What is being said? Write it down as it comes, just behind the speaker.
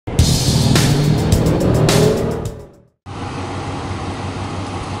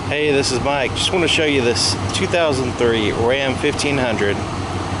Hey, this is Mike. Just want to show you this 2003 Ram 1500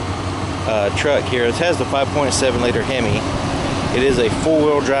 truck here. It has the 5.7 liter Hemi. It is a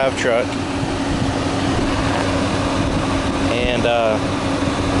four-wheel drive truck. And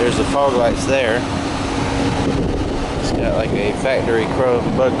there's the fog lights there. It's got like a factory chrome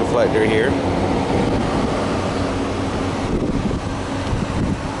bug deflector here.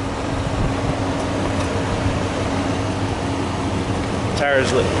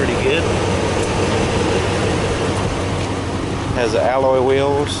 Tires look pretty good. Has the alloy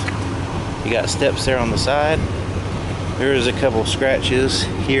wheels. You got steps there on the side. There is a couple scratches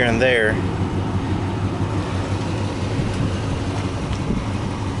here and there.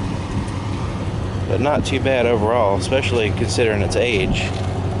 But not too bad overall, especially considering its age.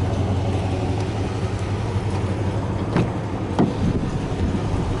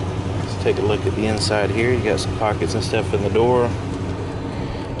 Let's take a look at the inside here. You got some pockets and stuff in the door.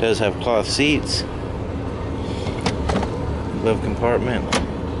 Does have cloth seats. Glove compartment.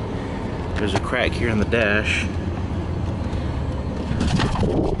 There's a crack here in the dash.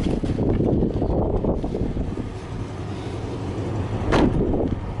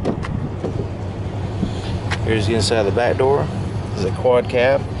 Here's the inside of the back door. This is a quad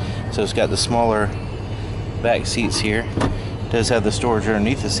cab, so it's got the smaller back seats here. It does have the storage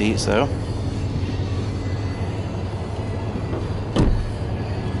underneath the seats though.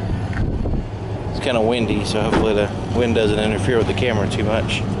 Kind of windy, so hopefully the wind doesn't interfere with the camera too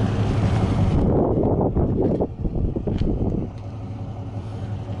much.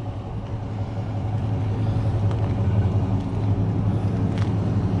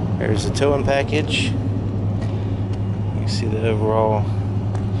 There's the towing package. You see the overall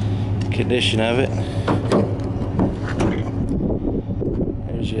condition of it.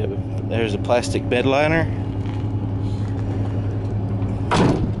 There's a plastic bed liner.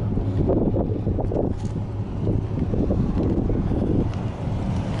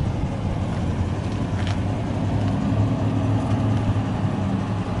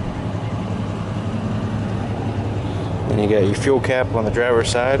 And you got your fuel cap on the driver's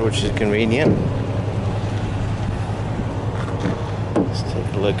side, which is convenient. Let's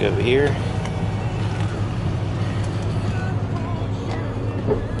take a look over here.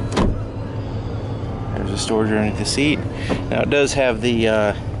 There's a storage underneath the seat. Now it does have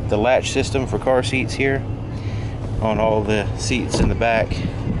the latch system for car seats here on all the seats in the back.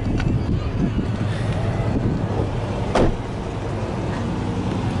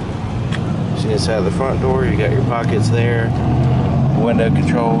 Inside of the front door, you got your pockets there, window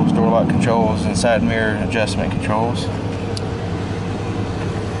controls, door lock controls, and side mirror adjustment controls.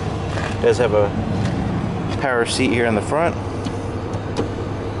 It does have a power seat here in the front.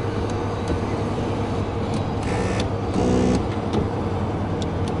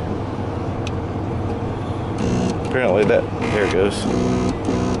 Apparently there it goes.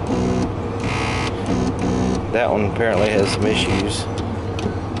 That one apparently has some issues.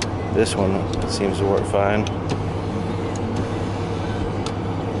 This one seems to work fine.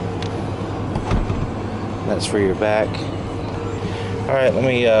 That's for your back. Alright, let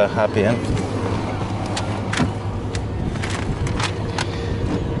me hop in.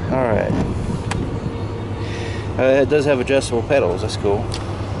 Alright. It does have adjustable pedals, that's cool.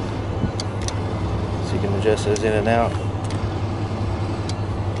 So you can adjust those in and out.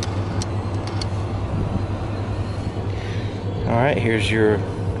 Alright, here's your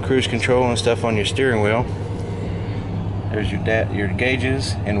cruise control and stuff on your steering wheel. There's your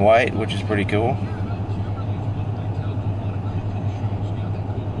gauges in white, which is pretty cool.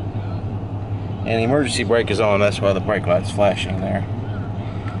 And the emergency brake is on, that's why the brake light's flashing there.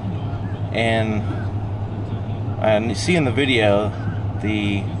 And you see in the video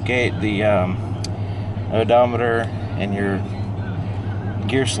the odometer and your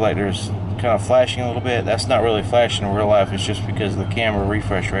gear selectors kind of flashing a little bit. That's not really flashing in real life, it's just because of the camera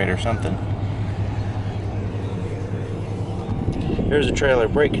refresh rate or something. There's a trailer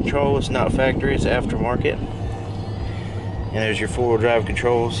brake control. It's not factory, it's aftermarket. And there's your four-wheel drive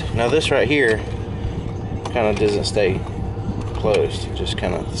controls. Now this right here kind of doesn't stay closed, it just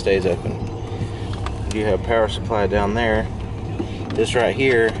kind of stays open. You have power supply down there. This right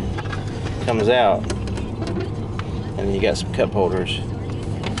here comes out, and you got some cup holders.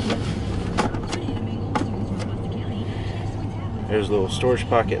 There's a little storage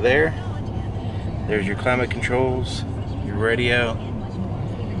pocket there. There's your climate controls, your radio.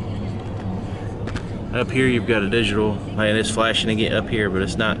 Up here you've got a digital, and it's flashing again up here, but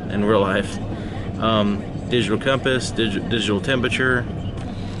it's not in real life. Digital compass, digital temperature.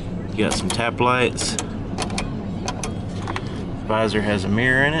 You got some tap lights. visor has a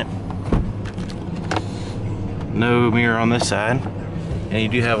mirror in it. No mirror on this side. And you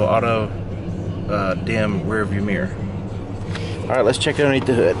do have an auto dim rear view mirror. Alright, let's check underneath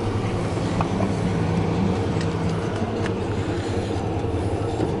the hood.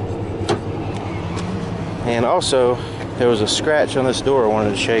 And also, there was a scratch on this door I wanted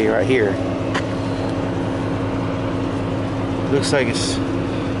to show you right here. Looks like it's,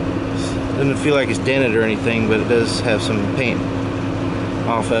 doesn't feel like it's dented or anything, but it does have some paint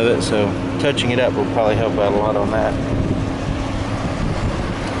off of it, so touching it up will probably help out a lot on that.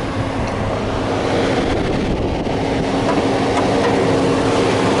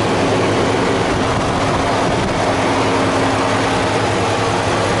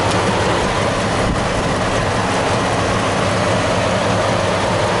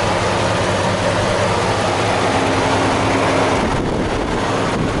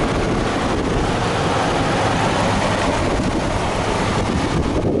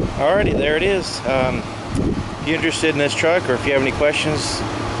 Alrighty, there it is. If you're interested in this truck, or if you have any questions,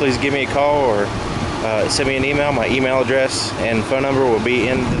 please give me a call or send me an email. My email address and phone number will be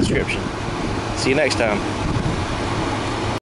in the description. See you next time.